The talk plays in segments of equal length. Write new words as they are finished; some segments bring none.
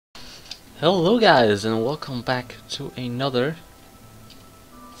Hello guys and welcome back to another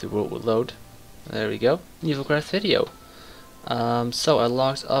The World Will Load. There we go, NevocraFt video. So I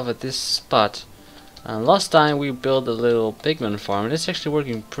logged off at this spot. Last time we built a little pigman farm and it's actually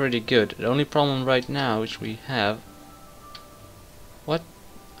working pretty good. The only problem right now which we have... What?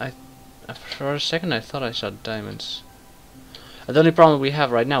 For a second I thought I saw diamonds. The only problem we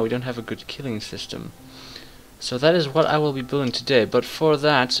have right now, we don't have a good killing system. So that is what I will be building today, but for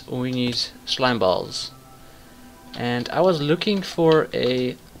that we need slime balls. And I was looking for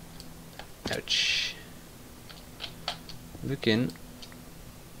a... Ouch. Looking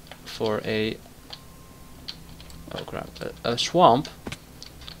for a... Oh crap, a swamp.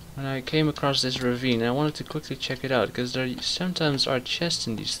 When I came across this ravine, I wanted to quickly check it out, because there sometimes are chests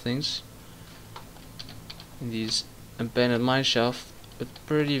in these things. In these abandoned mine shaft with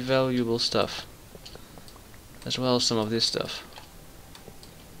pretty valuable stuff. As well as some of this stuff.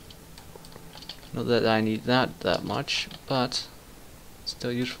 Not that I need that much, but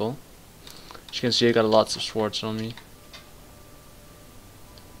still useful. As you can see, I got lots of swords on me.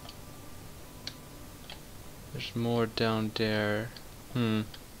 There's more down there. Well,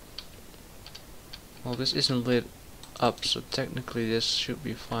 this isn't lit up, so technically this should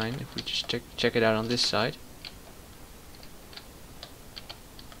be fine if we just check it out on this side.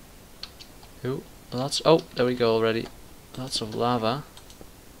 Ooh. Lots. Oh, there we go already. Lots of lava.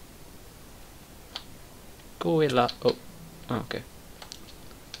 Go away, oh, okay.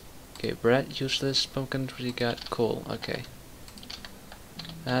 Okay, bread, useless. Pumpkin tree got coal. Okay.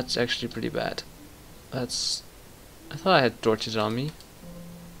 That's actually pretty bad. That's... I thought I had torches on me.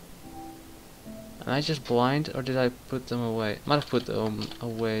 Am I just blind, or did I put them away? Might have put them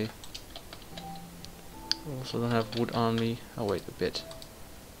away. Also don't have wood on me. I'll wait a bit.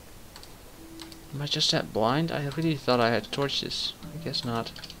 Am I just that blind? I really thought I had torches. I guess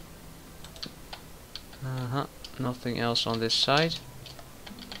not. Nothing else on this side.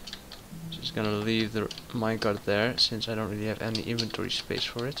 Just gonna leave the minecart there, since I don't really have any inventory space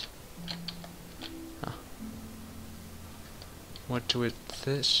for it. What to it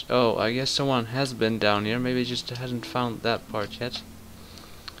this? Oh, I guess someone has been down here. Maybe just hasn't found that part yet.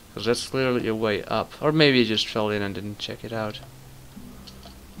 Because that's clearly a way up. Or maybe he just fell in and didn't check it out.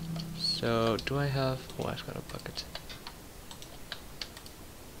 So, do I have... Oh, I've got a bucket.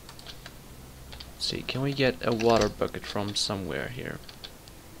 Let's see, can we get a water bucket from somewhere here?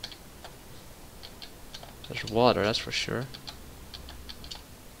 There's water, that's for sure.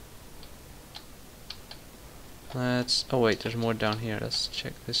 Let's... Oh wait, there's more down here. Let's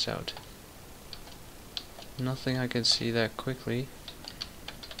check this out. Nothing I can see that quickly.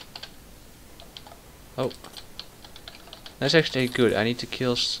 Oh. That's actually good. I need to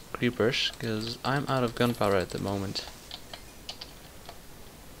kill creepers because I'm out of gunpowder at the moment.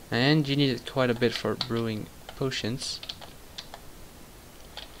 And you need it quite a bit for brewing potions.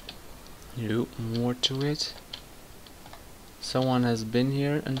 More to it. Someone has been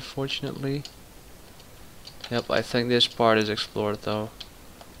here, unfortunately. Yep, I think this part is explored though.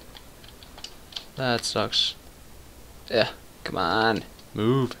 That sucks. Yeah, come on,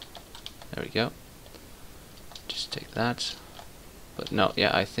 move. There we go. Just take that. But no,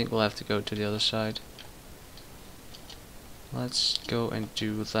 yeah, I think we'll have to go to the other side. Let's go and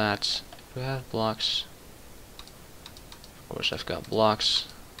do that. Do I have blocks? Of course I've got blocks.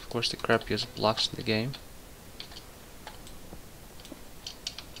 Of course the crappiest blocks in the game.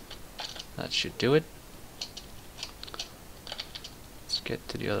 That should do it. Let's get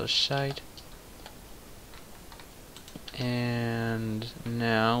to the other side. And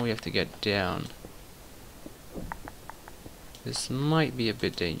now we have to get down. This might be a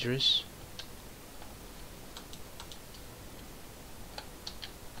bit dangerous.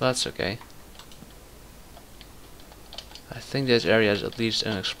 But that's okay. I think this area is at least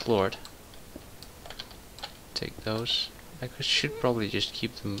unexplored. Take those. I should probably just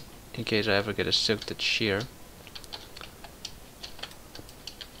keep them in case I ever get a silted shear.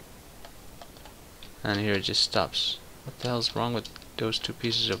 And here it just stops. What the hell's wrong with those two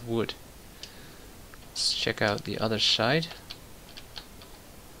pieces of wood? Let's check out the other side.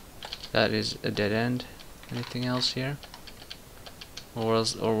 That is a dead end. Anything else here? Or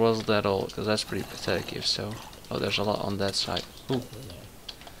was that all? Because that's pretty pathetic if so. Oh, there's a lot on that side. Ooh.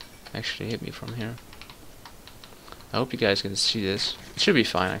 Actually hit me from here. I hope you guys can see this. It should be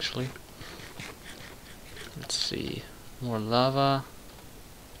fine actually. Let's see. More lava.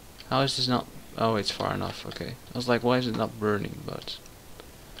 How is this not... Oh, it's far enough. Okay. I was like, why is it not burning? But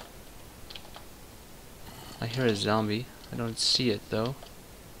I hear a zombie. I don't see it though.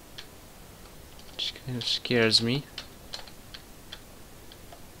 Which kind of scares me.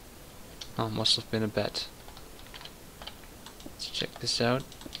 Oh, must have been a bet. Let's check this out.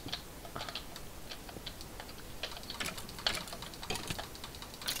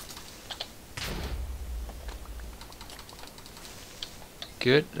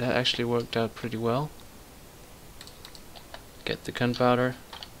 Good, that actually worked out pretty well. Get the gunpowder.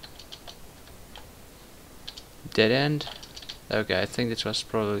 Dead end. Okay, I think this was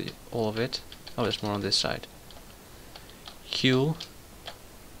probably all of it. Oh, there's more on this side. Fuel.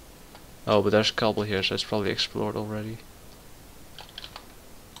 Oh, but there's cobble here, so it's probably explored already.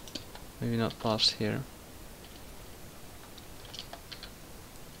 Maybe not past here.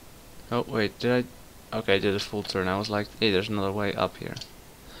 Oh, wait, did I? Okay, I did a full turn. I was like, hey, there's another way up here.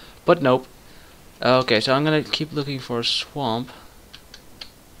 But nope. Okay, so I'm gonna keep looking for a swamp.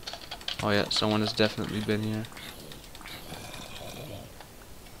 Oh yeah, someone has definitely been here.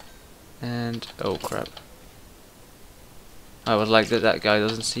 And, oh crap. I was like, that guy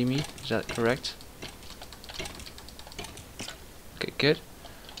doesn't see me. Is that correct? Okay, good.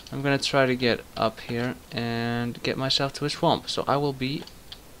 I'm gonna try to get up here and get myself to a swamp. So I will be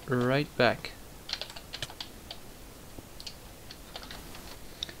right back.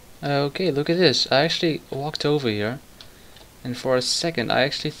 Okay, look at this. I actually walked over here, and for a second I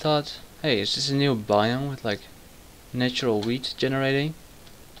actually thought, hey, is this a new biome with like natural wheat generating?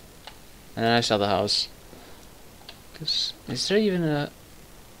 And then I saw the house. Cause is there even a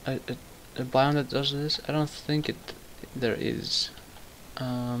biome that does this? I don't think there is.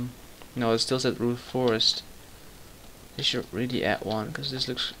 No, it still said root forest. They should really add one, because this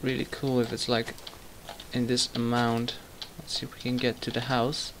looks really cool if it's like in this amount. Let's see if we can get to the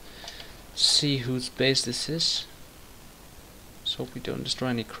house. See whose base this is. Let's hope we don't destroy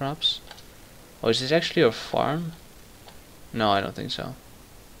any crops. Oh, is this actually a farm? No, I don't think so.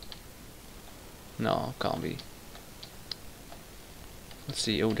 No, can't be. Let's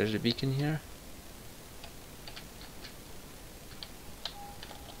see. Oh, there's a beacon here.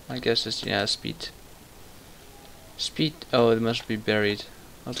 I guess it's, yeah, speed. Speed. Oh, it must be buried.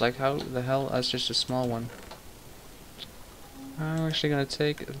 I was like, how the hell? That's just a small one. I'm actually gonna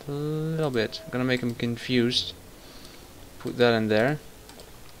take a little bit. I'm gonna make him confused. Put that in there,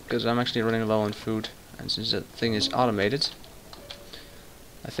 because I'm actually running low on food, and since that thing is automated,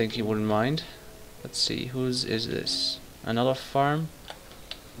 I think he wouldn't mind. Let's see, whose is this? Another farm?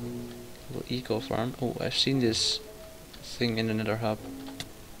 Little eco farm. Oh, I've seen this thing in another hub.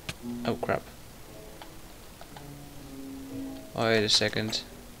 Oh crap. Oh, wait a second.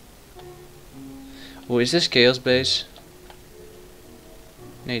 Oh, is this Chaos base?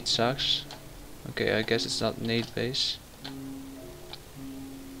 Nate sucks. Okay, I guess it's not Nate base.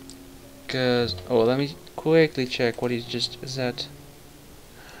 Cause, oh, let me quickly check what he just said.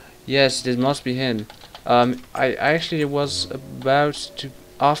 Yes, this must be him. I actually was about to,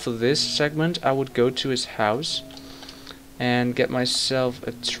 after this segment, I would go to his house and get myself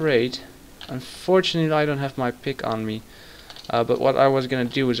a trade. Unfortunately, I don't have my pick on me. But what I was gonna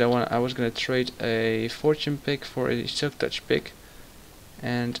do is I was gonna trade a fortune pick for a silk touch pick,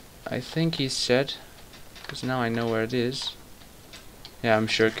 and I think he said, because now I know where it is. Yeah, I'm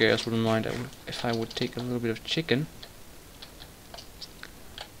sure Chaos wouldn't mind if I would take a little bit of chicken.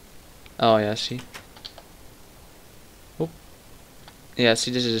 Oh yeah, see. Oh, yeah,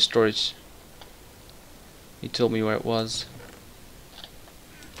 see, this is a storage. He told me where it was.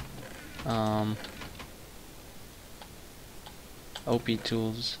 OP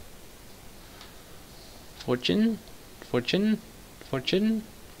tools. Fortune? Fortune? Fortune?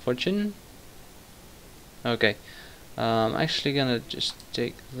 Fortune? Okay. I'm actually gonna just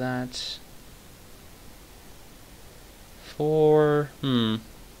take that for... I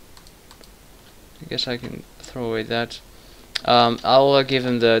guess I can throw away that. I'll give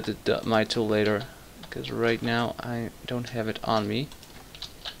him my tool later, because right now I don't have it on me.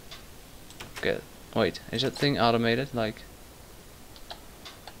 Okay, wait, is that thing automated? Like,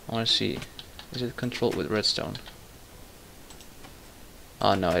 I wanna see. Is it controlled with redstone?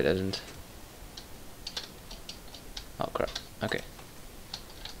 Oh no, it isn't. Oh crap. Okay.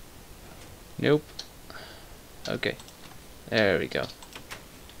 Nope. Okay. There we go.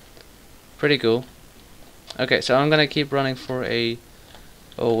 Pretty cool. Okay, so I'm gonna keep running for a...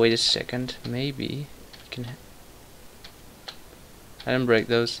 Oh, wait a second. Maybe I can... I didn't break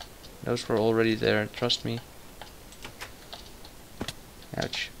those. Those were already there, trust me.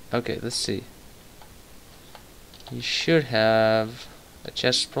 Ouch. Okay, let's see. You should have a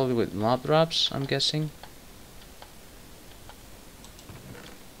chest probably with mob drops, I'm guessing.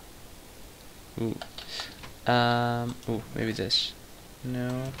 Ooh. Ooh, maybe this.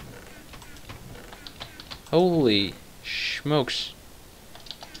 No. Holy smokes.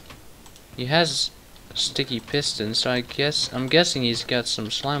 He has sticky pistons, so I'm guessing he's got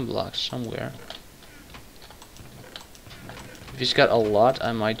some slime blocks somewhere. If he's got a lot,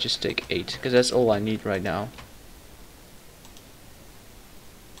 I might just take 8, because that's all I need right now.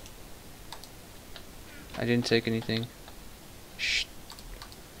 I didn't take anything. Shh.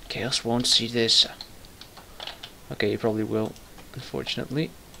 Chaos won't see this. Okay, he probably will,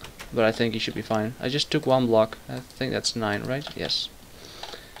 unfortunately. But I think he should be fine. I just took 1 block. I think that's 9, right? Yes.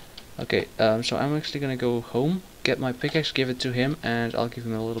 Okay, so I'm actually gonna go home, get my pickaxe, give it to him, and I'll give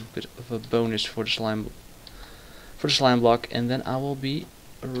him a little bit of a bonus for the slime block, and then I will be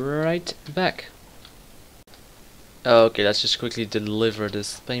right back. Okay, let's just quickly deliver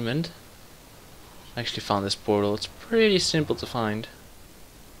this payment. I actually found this portal. It's pretty simple to find.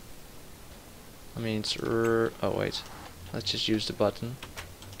 I mean, it's oh wait, let's just use the button.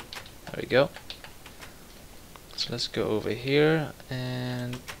 There we go. So let's go over here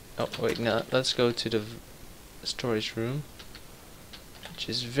and oh wait, no, let's go to the storage room, which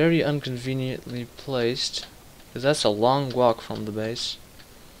is very inconveniently placed, because that's a long walk from the base.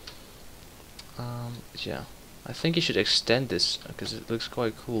 Yeah, I think you should extend this because it looks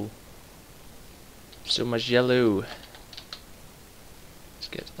quite cool. So much yellow. Let's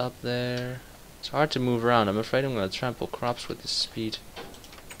get up there. It's hard to move around. I'm afraid I'm gonna trample crops with this speed.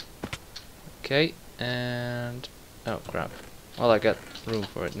 Okay, and oh crap. Well, I got room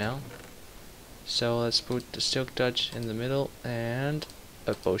for it now. So let's put the silk touch in the middle and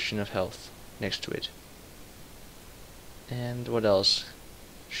a potion of health next to it. And what else?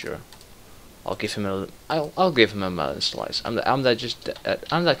 Sure, I'll give him a I'll give him a melon slice. I'm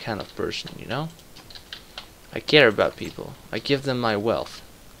that kind of person, you know. I care about people. I give them my wealth.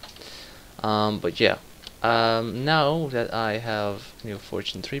 But yeah. Now that I have new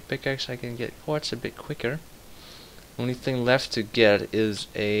Fortune 3 pickaxe, I can get quartz a bit quicker. Only thing left to get is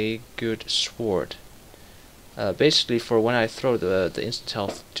a good sword. Basically, for when I throw the instant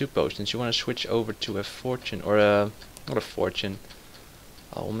health 2 potions, you want to switch over to a fortune or a not a fortune.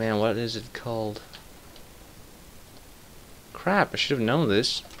 Oh man, what is it called? Crap! I should have known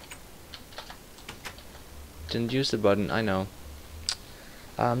this. Didn't use the button. I know.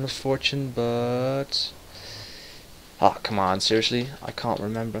 Not fortune, but oh come on, seriously, I can't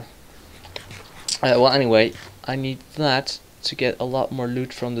remember. Well, anyway, I need that to get a lot more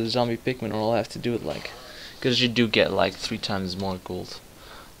loot from the zombie pigmen, or I'll have to do it like, because you do get like 3 times more gold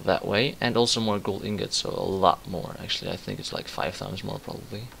that way, and also more gold ingots, so a lot more. Actually, I think it's like 5 times more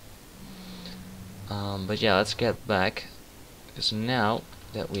probably. But yeah, let's get back, because now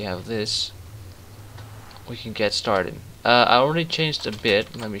that we have this, we can get started. I already changed a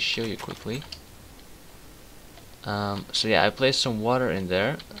bit. Let me show you quickly. So yeah, I placed some water in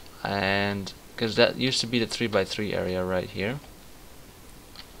there, and because that used to be the 3x3 area right here.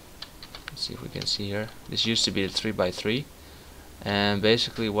 Let's see if we can see here. This used to be the 3x3, and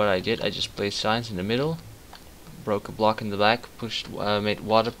basically what I did, I just placed signs in the middle, broke a block in the back, made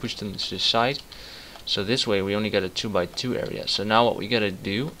water, pushed them to the side. So this way we only got a 2x2 area. So now what we gotta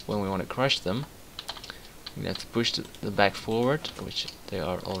do when we want to crush them, we have to push the back forward, which they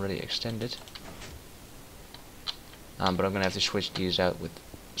are already extended. But I'm gonna have to switch these out with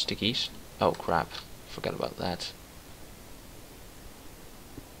stickies. Oh crap, forgot about that.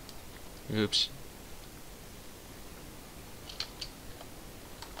 Oops.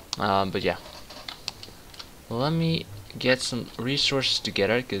 But yeah, let me get some resources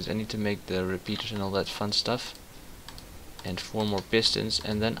together, because I need to make the repeaters and all that fun stuff, and 4 more pistons,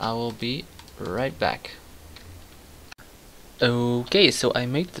 and then I will be right back. Okay, so I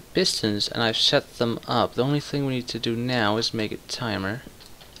made the pistons and I've set them up. The only thing we need to do now is make a timer.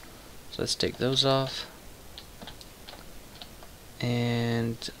 So let's take those off.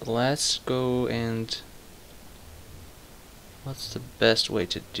 And let's go and... what's the best way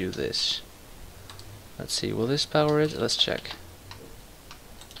to do this? Let's see, will this power it? Let's check.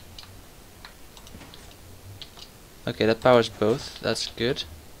 Okay, that powers both. That's good.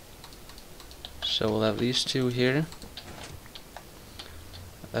 So we'll have these 2 here.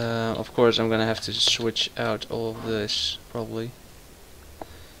 Of course, I'm gonna have to switch out all of this probably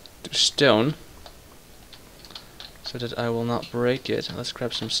to stone, so that I will not break it. Let's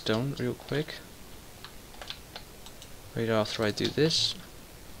grab some stone real quick. Right after I do this.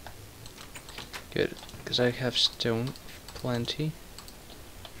 Good, because I have stone plenty.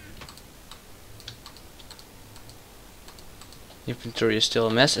 Inventory is still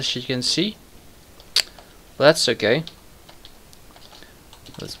a mess, as you can see. But that's okay.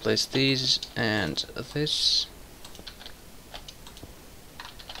 Let's place these and this.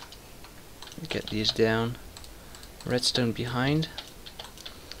 Get these down. Redstone behind.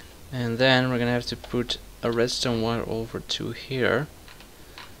 And then we're gonna have to put a redstone wire over to here.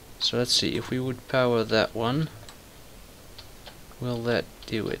 So let's see, if we would power that one, will that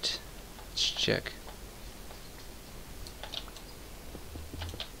do it? Let's check.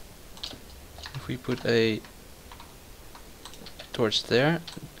 If we put a torch there,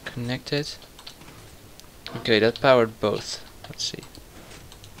 connect it. Okay, that powered both. Let's see.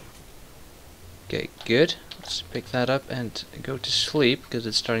 Okay, good. Let's pick that up and go to sleep because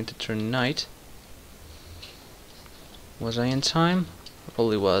it's starting to turn night. Was I in time?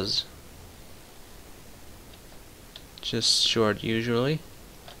 Probably was. Just short usually.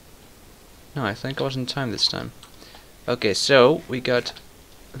 No, I think I was in time this time. Okay, so we got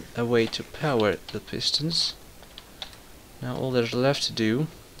a way to power the pistons. Now all there's left to do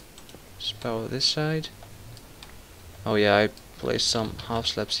is power this side. Oh yeah, I placed some half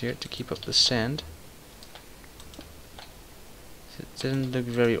slabs here to keep up the sand. It didn't look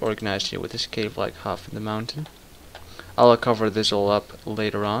very organized here with this cave like half in the mountain. I'll cover this all up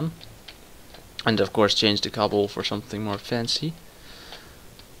later on. And of course change the cobble for something more fancy.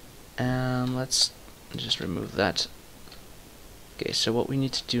 And let's just remove that. Okay, so what we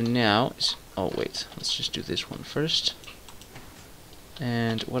need to do now is... oh wait, let's just do this one first.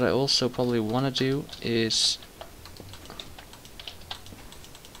 And what I also probably want to do is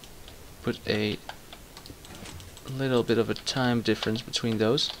put a little bit of a time difference between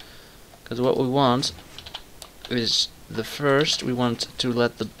those. Because what we want is the first, we want to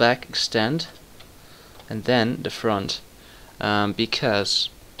let the back extend. And then the front, because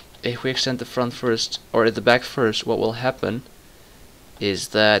if we extend the front first or the back first, what will happen is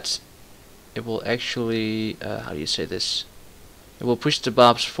that it will actually how do you say this? It will push the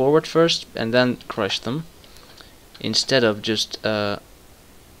bobs forward first and then crush them, instead of just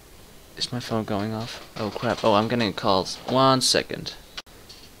is my phone going off? Oh crap! Oh, I'm getting calls. 1 second.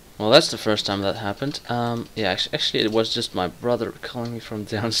 Well, that's the first time that happened. Yeah, actually it was just my brother calling me from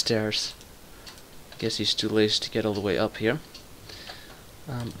downstairs. Guess he's too lazy to get all the way up here.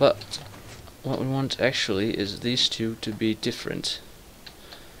 But what we want actually is these two to be different.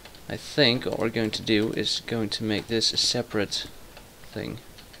 I think what we're going to do is going to make this a separate thing.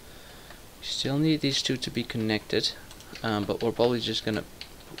 We still need these two to be connected, but we're probably just gonna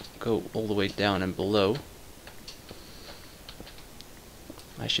go all the way down and below.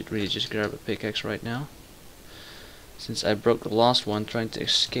 I should really just grab a pickaxe right now, since I broke the last one trying to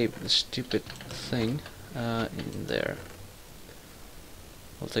escape the stupid thing in there.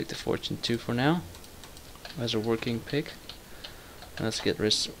 I'll take the fortune 2 for now as a working pick. And let's get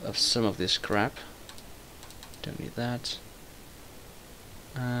rid of some of this crap. Don't need that.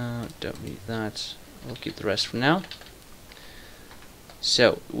 Don't need that. We'll keep the rest for now.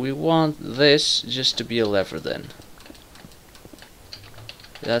 So we want this just to be a lever then.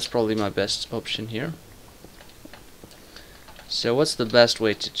 That's probably my best option here. So what's the best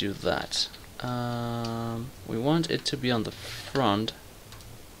way to do that? We want it to be on the front.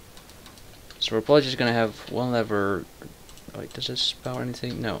 So we're probably just gonna have one lever. Wait, does this power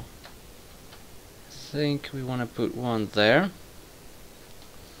anything? No. I think we want to put one there.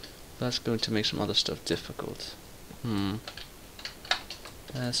 That's going to make some other stuff difficult.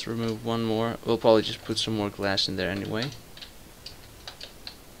 Let's remove one more. We'll probably just put some more glass in there anyway.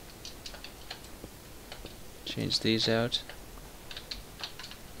 Change these out.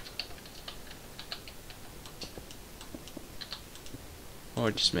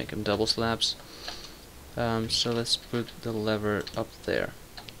 Or just make them double slabs. So let's put the lever up there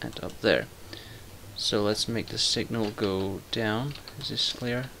and up there. So let's make the signal go down. Is this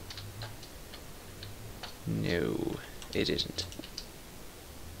clear? No, it isn't.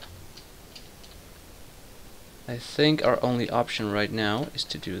 I think our only option right now is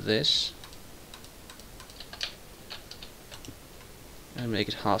to do this and make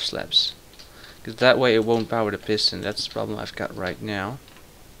it half slabs, because that way it won't power the piston. That's the problem I've got right now.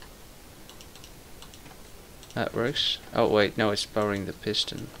 That works. Oh wait, no, it's powering the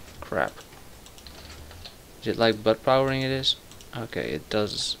piston. Crap. Is it like butt powering it is? Okay, it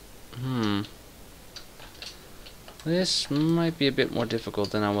does. This might be a bit more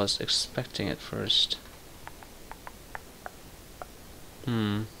difficult than I was expecting at first.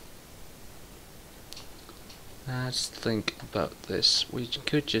 Let's think about this. We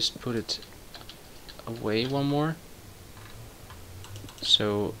could just put it away one more.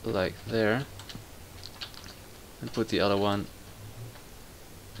 So, like there. And put the other one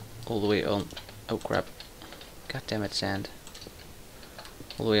all the way on. Oh crap. God damn it, sand.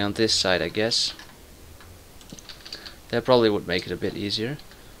 All the way on this side, I guess. That probably would make it a bit easier.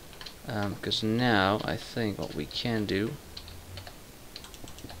 Because now I think what we can do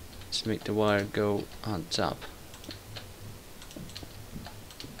Let's make the wire go on top.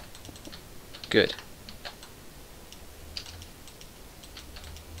 Good.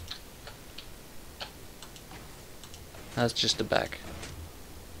 That's just the back.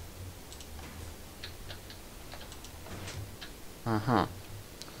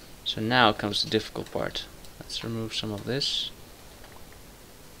 So now comes the difficult part. Let's remove some of this.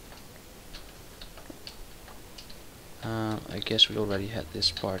 I guess we already had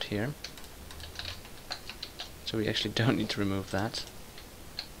this part here, so we actually don't need to remove that.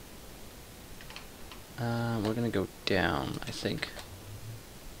 We're gonna go down, I think.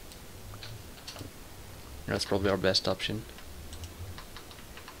 That's probably our best option.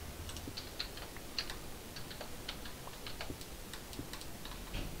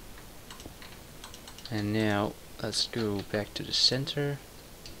 And now let's go back to the center.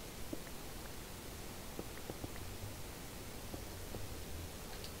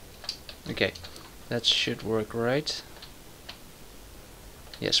 Okay, that should work, right?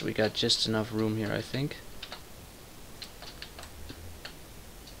 Yes, we got just enough room here, I think.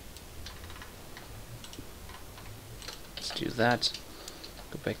 Let's do that.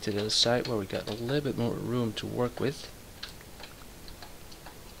 Go back to the other side where we got a little bit more room to work with.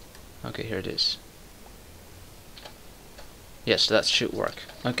 Okay, here it is. Yes, that should work.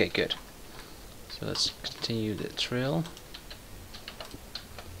 Okay, good. So let's continue the trail.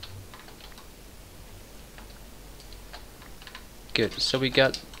 Good, so we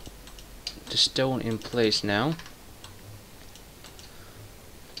got the stone in place now.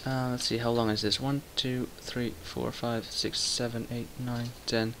 Let's see, how long is this? 1, 2, 3, 4, 5, 6, 7, 8, 9,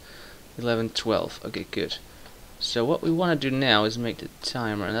 10, 11, 12. Okay, good. So what we want to do now is make the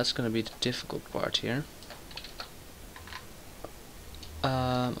timer, and that's going to be the difficult part here.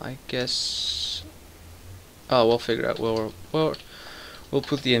 I guess... Oh, we'll figure out where we'll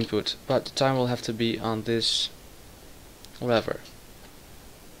put the input, but the time will have to be on this lever.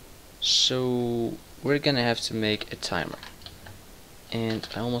 So we're gonna have to make a timer, and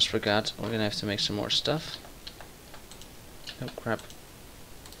I almost forgot, we're gonna have to make some more stuff. Oh crap,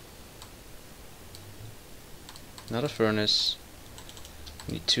 not a furnace.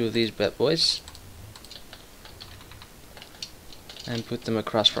 We need 2 of these bad boys and put them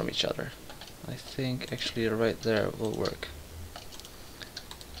across from each other. I think actually right there will work.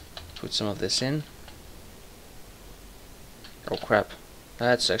 Put some of this in. Oh crap,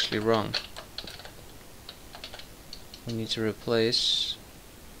 that's actually wrong. We need to replace...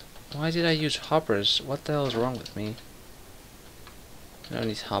 Why did I use hoppers? What the hell is wrong with me? I don't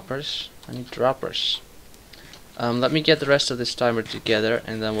need hoppers, I need droppers. Let me get the rest of this timer together,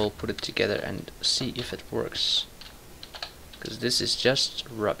 and then we'll put it together and see if it works. Because this is just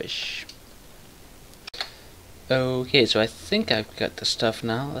rubbish. Okay, so I think I've got the stuff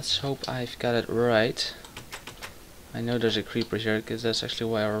now. Let's hope I've got it right. I know there's a creeper here, because that's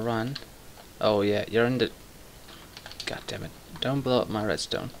actually why I run. Oh yeah, you're in the... God damn it. Don't blow up my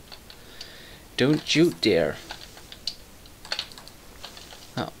redstone. Don't you dare.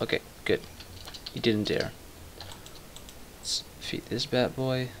 Oh, okay, good. You didn't dare. Let's feed this bad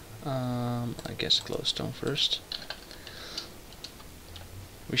boy. I guess glowstone first.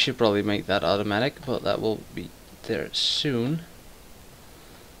 We should probably make that automatic, but that will be there soon.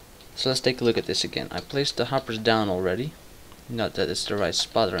 So let's take a look at this again. I placed the hoppers down already. Not that it's the right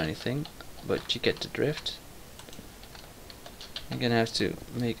spot or anything, but you get the drift. I'm gonna have to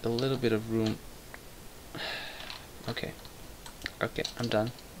make a little bit of room. Okay. Okay, I'm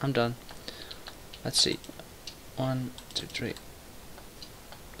done. I'm done. Let's see. 1, 2, 3.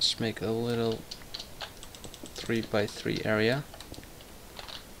 Let's make a little 3x3 area.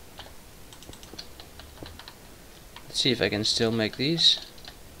 Let's see if I can still make these.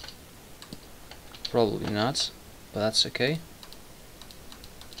 Probably not, but that's okay.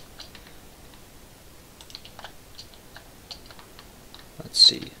 Let's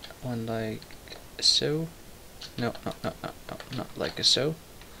see, one like so. No, not like so.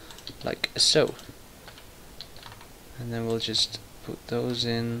 Like so. And then we'll just put those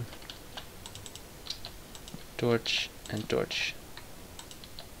in. Torch and torch.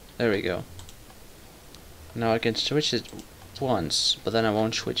 There we go. Now I can switch it once, but then I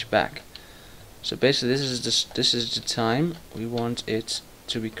won't switch back. So basically this is the time we want it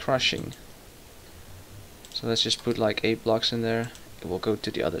to be crushing. So let's just put like 8 blocks in there. It will go to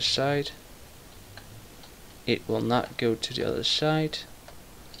the other side. It will not go to the other side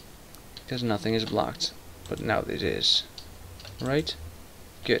because nothing is blocked. But now it is. Right?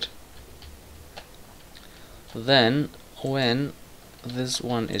 Good. Then when this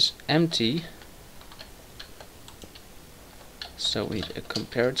one is empty, So we need a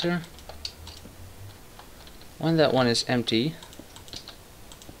comparator. When that one is empty,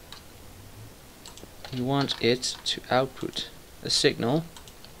 we want it to output a signal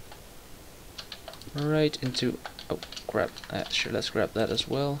right into, oh grab, sure, let's grab that as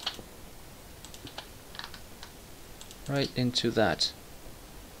well, right into that,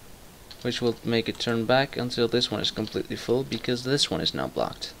 which will make it turn back until this one is completely full, because this one is now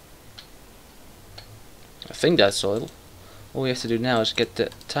blocked. I think that's all. All we have to do now is get the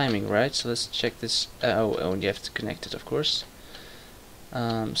timing right, so let's check this. Oh, and you have to connect it, of course.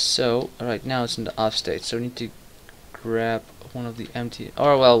 So right now it's in the off state, so we need to grab one of the empty,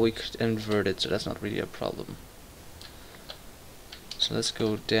 or well, we could invert it, so that's not really a problem. So let's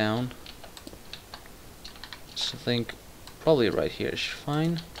go down. So I think probably right here is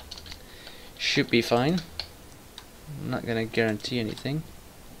fine. Should be fine. I'm not gonna guarantee anything.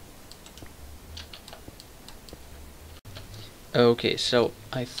 Okay, so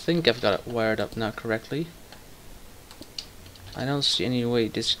I think I've got it wired up now correctly. I don't see any way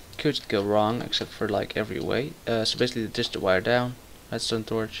this could go wrong, except for like every way. So basically just the wire down, redstone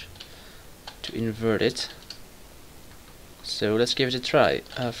torch, to invert it. So let's give it a try.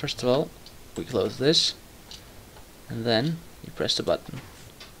 First of all, we close this, and then you press the button.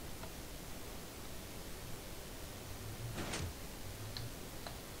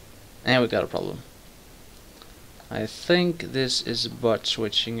 And we got a problem. I think this is bot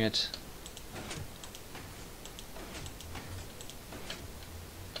switching it.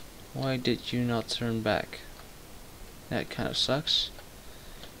 Why did you not turn back? That kind of sucks.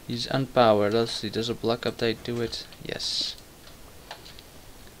 He's unpowered. Let's see, does a block update do it? Yes.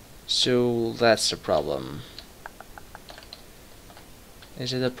 So that's the problem.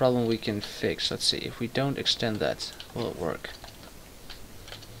 Is it a problem we can fix? Let's see, if we don't extend that, will it work?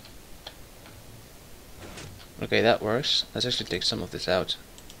 Okay, that works. Let's actually take some of this out,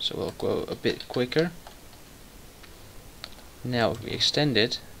 so we'll go a bit quicker. Now if we extend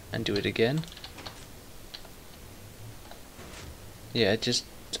it and do it again, yeah,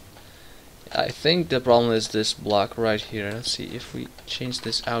 I think the problem is this block right here. Let's see, if we change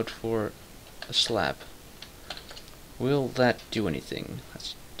this out for a slab, will that do anything?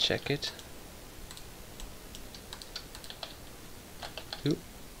 Let's check it. Ooh,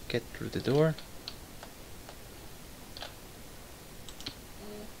 get through the door.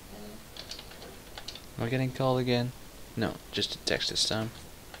 Am I getting called again? No, just a text this time.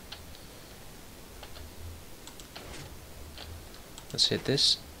 Let's hit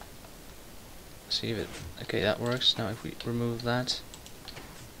this. See if it... Okay, that works. Now if we remove that...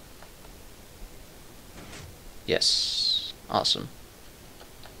 Yes. Awesome.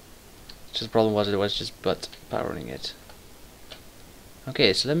 Just the problem was it was just butt powering it.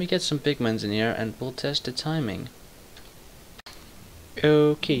 Okay, so let me get some pigments in here and we'll test the timing.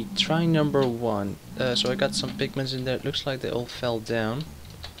 Okay, try number one. So I got some pigments in there. It looks like they all fell down.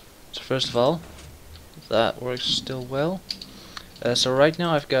 So first of all, that works still well. So right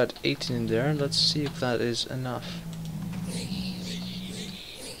now I've got 18 in there. Let's see if that is enough.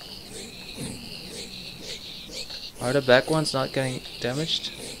 Are the back ones not getting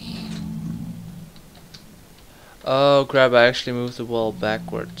damaged? Oh crap, I actually moved the wall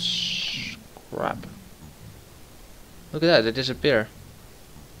backwards. Crap. Look at that, they disappear.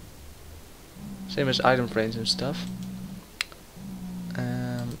 Same as item frames and stuff.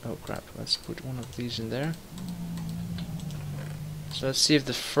 Oh crap, let's put one of these in there. So let's see if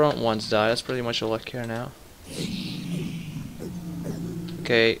the front ones die. That's pretty much all I care now.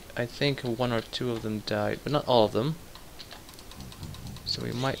 Okay, I think one or two of them died, but not all of them. So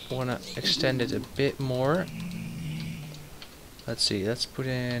we might want to extend it a bit more. Let's see, let's put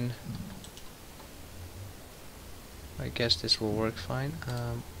in... I guess this will work fine.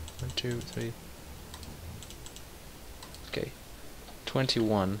 1, 2, 3... Okay,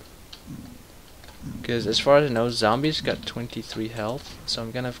 21. Because as far as I know, zombies got 23 health, so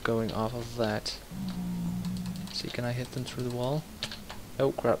I'm kind of going off of that. See, can I hit them through the wall?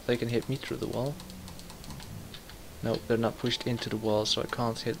 Oh crap, they can hit me through the wall. Nope, they're not pushed into the wall, so I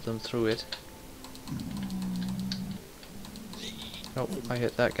can't hit them through it. Oh, I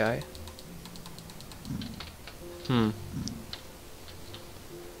hit that guy.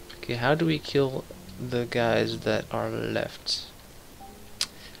 Okay, how do we kill the guys that are left?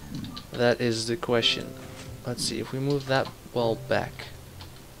 That is the question. Let's see, if we move that wall back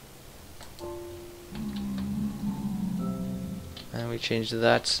and we change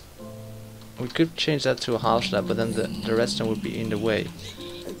that, we could change that to a half slab, but then the redstone would be in the way,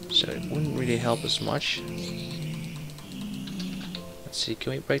 so it wouldn't really help us much. Let's see,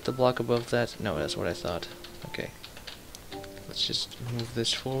 can we break the block above that? No, that's what I thought. Okay, Let's just move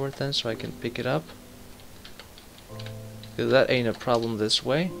this forward then so I can pick it up. Because that ain't a problem this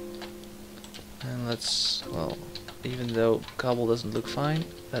way. And let's, well, even though cobble doesn't look fine,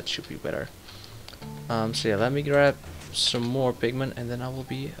 that should be better. So yeah, let me grab some more pigment and then I will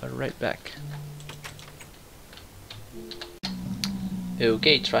be right back.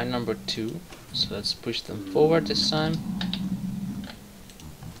 Okay, try number 2. So let's push them forward this time.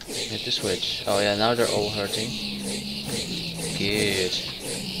 Hit the switch. Oh yeah, now they're all hurting. Good.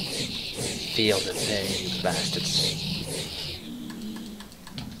 Feel the pain, you bastards.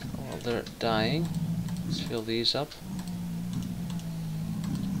 Well, they're dying. Let's fill these up.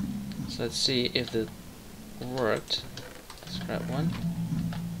 So let's see if it worked. Let's grab one.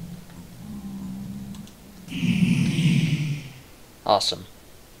 Awesome.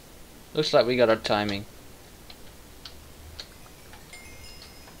 Looks like we got our timing.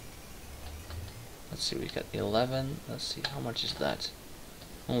 Let's see, we got 11. Let's see, how much is that?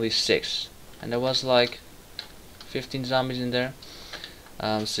 Only 6. And there was like 15 zombies in there.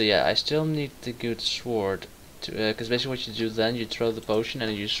 So yeah, I still need the good sword. Because basically what you do then, you throw the potion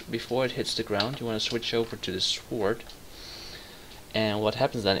and before it hits the ground, you want to switch over to the sword. And what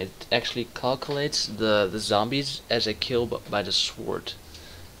happens then, it actually calculates the zombies as a kill by the sword.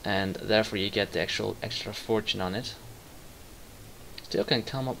 And therefore you get the actual extra fortune on it. Still can't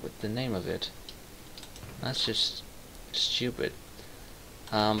come up with the name of it. That's just stupid.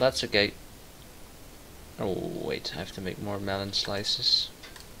 That's okay. Oh wait, I have to make more melon slices.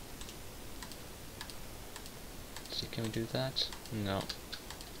 So can we do that? No.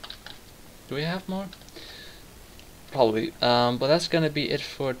 Do we have more? Probably. But that's gonna be it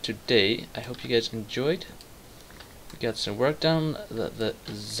for today. I hope you guys enjoyed. We got some work done. The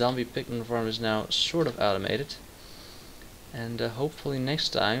zombie pigman farm is now sort of automated. And hopefully next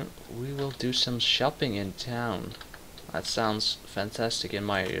time we will do some shopping in town. That sounds fantastic in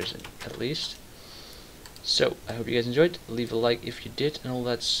my ears, at least. So, I hope you guys enjoyed. Leave a like if you did, and all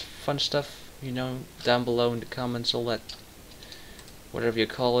that fun stuff, you know, down below in the comments, all that, whatever you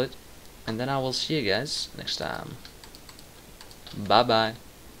call it. And then I will see you guys next time. Bye bye.